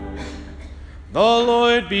The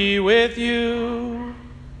Lord be with you.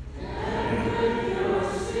 And with your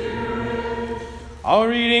spirit. A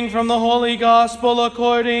reading from the Holy Gospel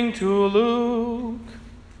according to Luke.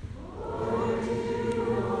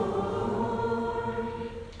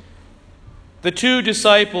 The 2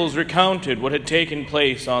 disciples recounted what had taken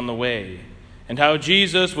place on the way, and how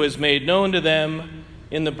Jesus was made known to them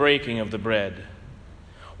in the breaking of the bread.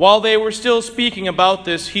 While they were still speaking about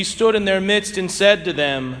this, he stood in their midst and said to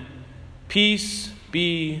them, "Peace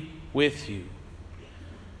be with you."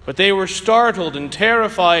 But they were startled and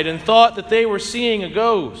terrified and thought that they were seeing a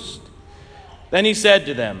ghost. Then he said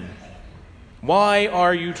to them, "Why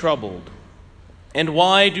are you troubled? And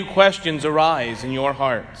why do questions arise in your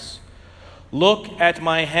hearts? Look at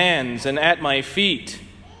my hands and at my feet,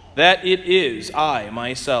 that it is I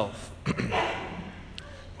myself.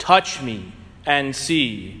 Touch me and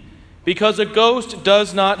see, because a ghost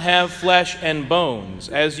does not have flesh and bones,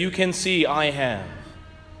 as you can see I have."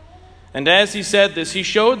 And as he said this, he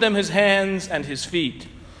showed them his hands and his feet.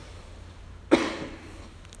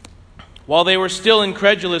 While they were still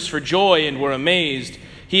incredulous for joy and were amazed,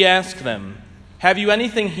 he asked them, "Have you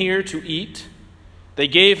anything here to eat?" They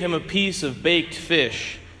gave him a piece of baked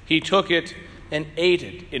fish. He took it and ate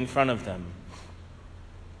it in front of them.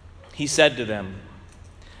 He said to them,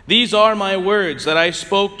 "These are my words that I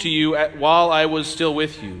spoke to you while I was still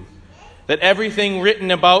with you, that everything written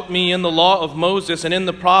about me in the law of Moses and in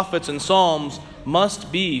the prophets and Psalms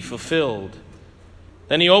must be fulfilled."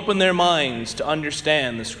 Then he opened their minds to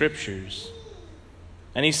understand the Scriptures.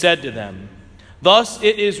 And he said to them, "Thus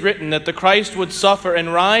it is written that the Christ would suffer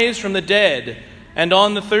and rise from the dead, and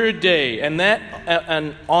on the third day, and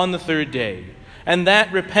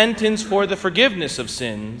that repentance for the forgiveness of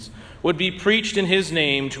sins would be preached in his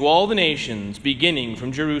name to all the nations, beginning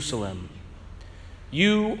from Jerusalem.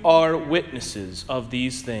 You are witnesses of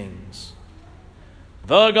these things."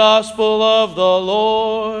 The Gospel of the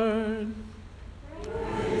Lord.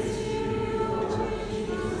 Praise to you, Lord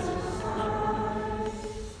Jesus Christ.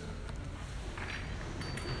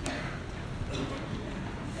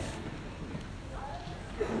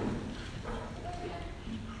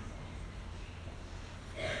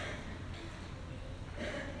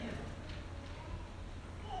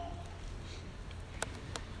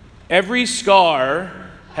 Every scar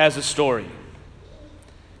has a story.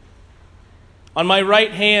 On my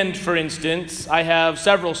right hand, for instance, I have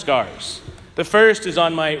several scars. The first is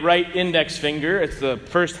on my right index finger. It's the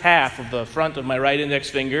first half of the front of my right index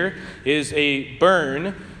finger is a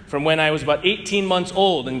burn from when I was about 18 months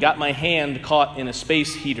old and got my hand caught in a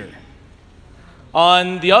space heater.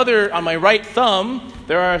 On my right thumb,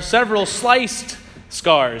 there are several sliced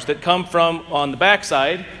scars that come from, on the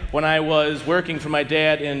backside, when I was working for my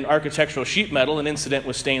dad in architectural sheet metal, an incident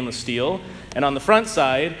with stainless steel. And on the front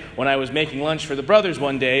side, when I was making lunch for the brothers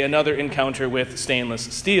one day, another encounter with stainless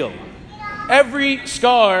steel. Every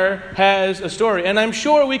scar has a story, and I'm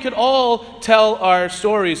sure we could all tell our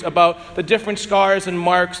stories about the different scars and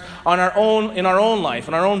marks in our own life,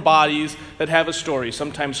 in our own bodies that have a story,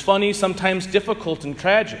 sometimes funny, sometimes difficult and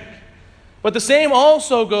tragic. But the same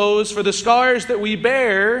also goes for the scars that we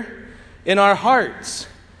bear in our hearts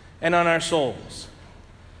and on our souls.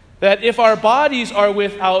 That if our bodies are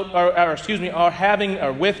with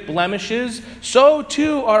blemishes, so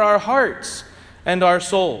too are our hearts and our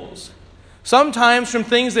souls. Sometimes from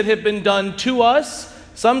things that have been done to us,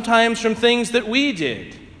 sometimes from things that we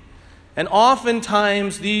did. And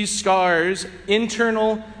oftentimes these scars,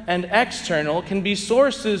 internal and external, can be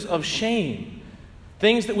sources of shame.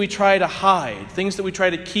 Things that we try to hide, things that we try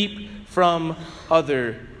to keep from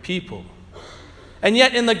other people. And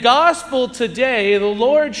yet in the gospel today, the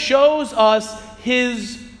Lord shows us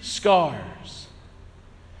his scars.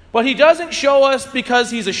 But he doesn't show us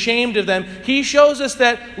because he's ashamed of them. He shows us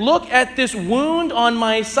that, look at this wound on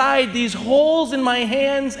my side, these holes in my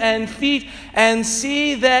hands and feet, and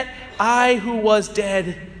see that I who was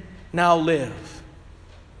dead now live.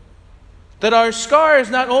 That our scars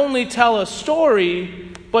not only tell a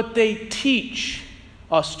story, but they teach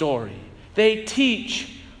a story. They teach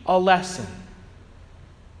a lesson.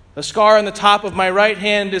 The scar on the top of my right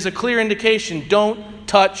hand is a clear indication, don't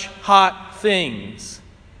touch hot things.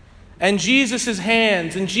 And Jesus'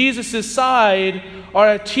 hands and Jesus' side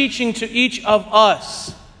are a teaching to each of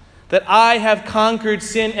us that I have conquered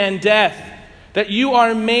sin and death, that you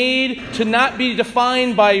are made to not be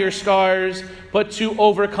defined by your scars, but to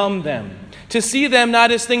overcome them. To see them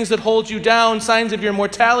not as things that hold you down, signs of your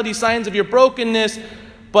mortality, signs of your brokenness,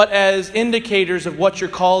 but as indicators of what you're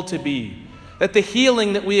called to be. That the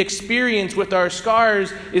healing that we experience with our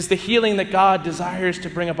scars is the healing that God desires to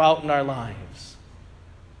bring about in our lives.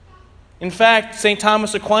 In fact, St.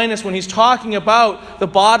 Thomas Aquinas, when he's talking about the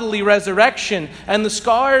bodily resurrection and the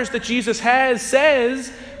scars that Jesus has,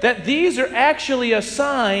 says that these are actually a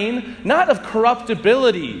sign not of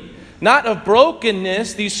corruptibility, not of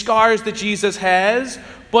brokenness, these scars that Jesus has,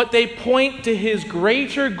 but they point to his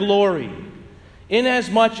greater glory,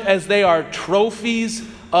 inasmuch as they are trophies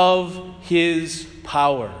of his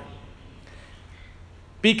power.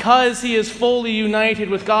 Because he is fully united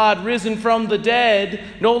with God, risen from the dead,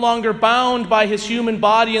 no longer bound by his human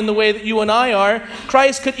body in the way that you and I are,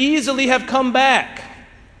 Christ could easily have come back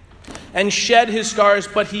and shed his scars,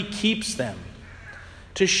 but he keeps them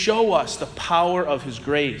to show us the power of his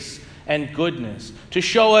grace and goodness, to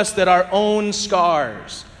show us that our own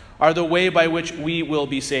scars are the way by which we will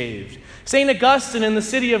be saved. St. Augustine in the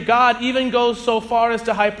City of God even goes so far as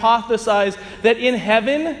to hypothesize that in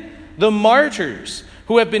heaven, the martyrs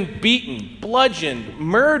who have been beaten, bludgeoned,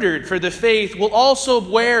 murdered for the faith will also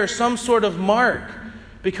wear some sort of mark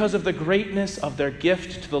because of the greatness of their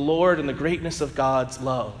gift to the Lord and the greatness of God's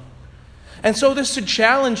love. And so this should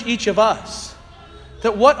challenge each of us,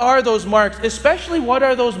 that what are those marks, especially what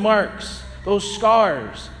are those marks, those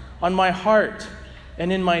scars on my heart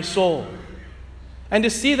and in my soul? And to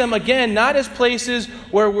see them again, not as places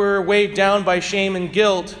where we're weighed down by shame and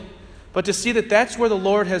guilt, but to see that that's where the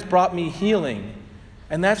Lord has brought me healing.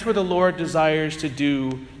 And that's where the Lord desires to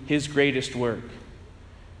do his greatest work.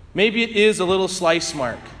 Maybe it is a little slice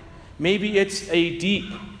mark. Maybe it's a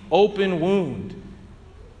deep, open wound.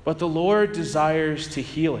 But the Lord desires to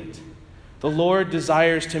heal it. The Lord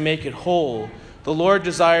desires to make it whole. The Lord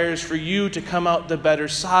desires for you to come out the better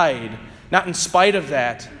side, not in spite of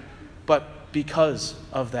that, but because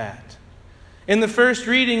of that. In the first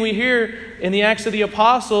reading, we hear in the Acts of the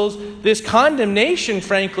Apostles this condemnation,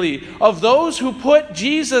 frankly, of those who put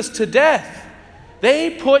Jesus to death.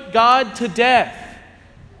 They put God to death.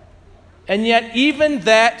 And yet even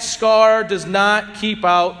that scar does not keep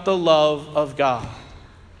out the love of God.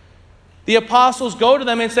 The apostles go to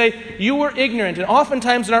them and say, you were ignorant. And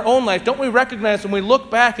oftentimes in our own life, don't we recognize when we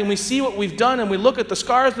look back and we see what we've done and we look at the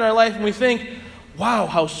scars in our life and we think, wow,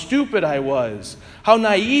 how stupid I was. How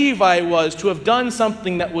naive I was to have done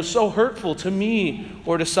something that was so hurtful to me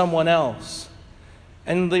or to someone else.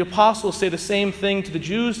 And the apostles say the same thing to the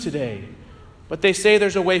Jews today. But they say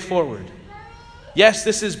there's a way forward. Yes,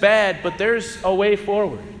 this is bad, but there's a way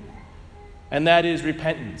forward. And that is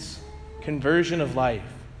repentance, conversion of life.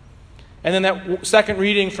 And then that second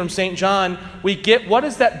reading from St. John, we get what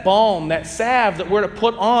is that balm, that salve that we're to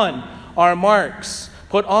put on our marks,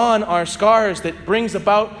 put on our scars that brings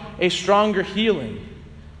about a stronger healing,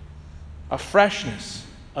 a freshness,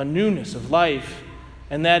 a newness of life,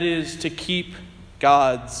 and that is to keep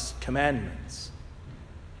God's commandments.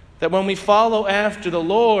 That when we follow after the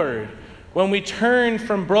Lord, when we turn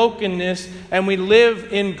from brokenness and we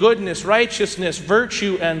live in goodness, righteousness,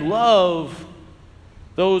 virtue, and love,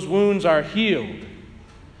 those wounds are healed,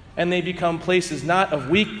 and they become places not of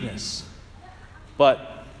weakness,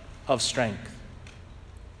 but of strength.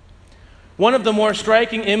 One of the more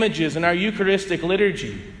striking images in our Eucharistic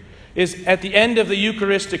liturgy is at the end of the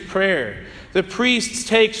Eucharistic prayer. The priest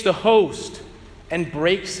takes the host and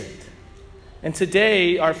breaks it. And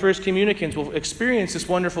today, our first communicants will experience this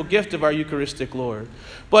wonderful gift of our Eucharistic Lord.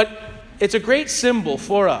 But it's a great symbol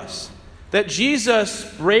for us that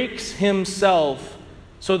Jesus breaks himself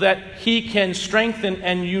so that he can strengthen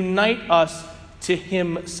and unite us to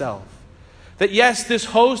himself. That yes, this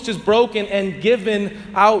host is broken and given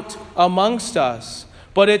out amongst us,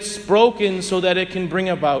 but it's broken so that it can bring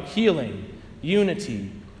about healing,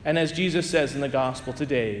 unity, and as Jesus says in the gospel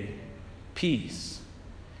today, peace.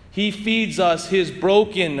 He feeds us his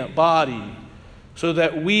broken body so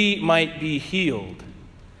that we might be healed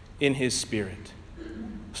in his Spirit,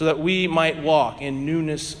 so that we might walk in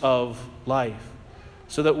newness of life,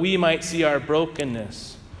 so that we might see our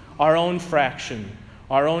brokenness, our own fraction,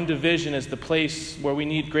 our own division as the place where we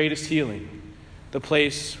need greatest healing, the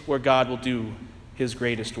place where God will do his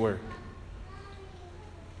greatest work.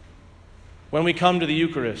 When we come to the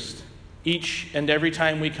Eucharist, each and every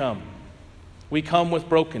time we come with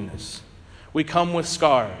brokenness. We come with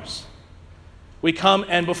scars. We come,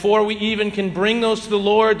 and before we even can bring those to the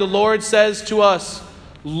Lord says to us,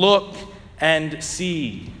 look and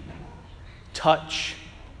see. Touch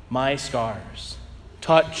my scars.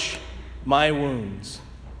 Touch my wounds.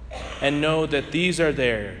 And know that these are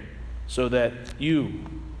there so that you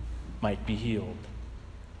might be healed.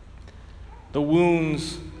 The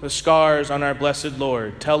wounds, the scars on our blessed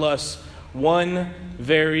Lord tell us one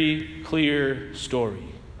very clear story.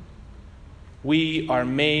 We are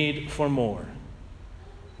made for more.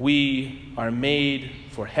 We are made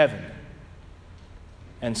for heaven.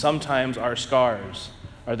 And sometimes our scars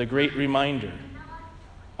are the great reminder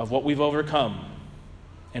of what we've overcome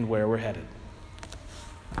and where we're headed.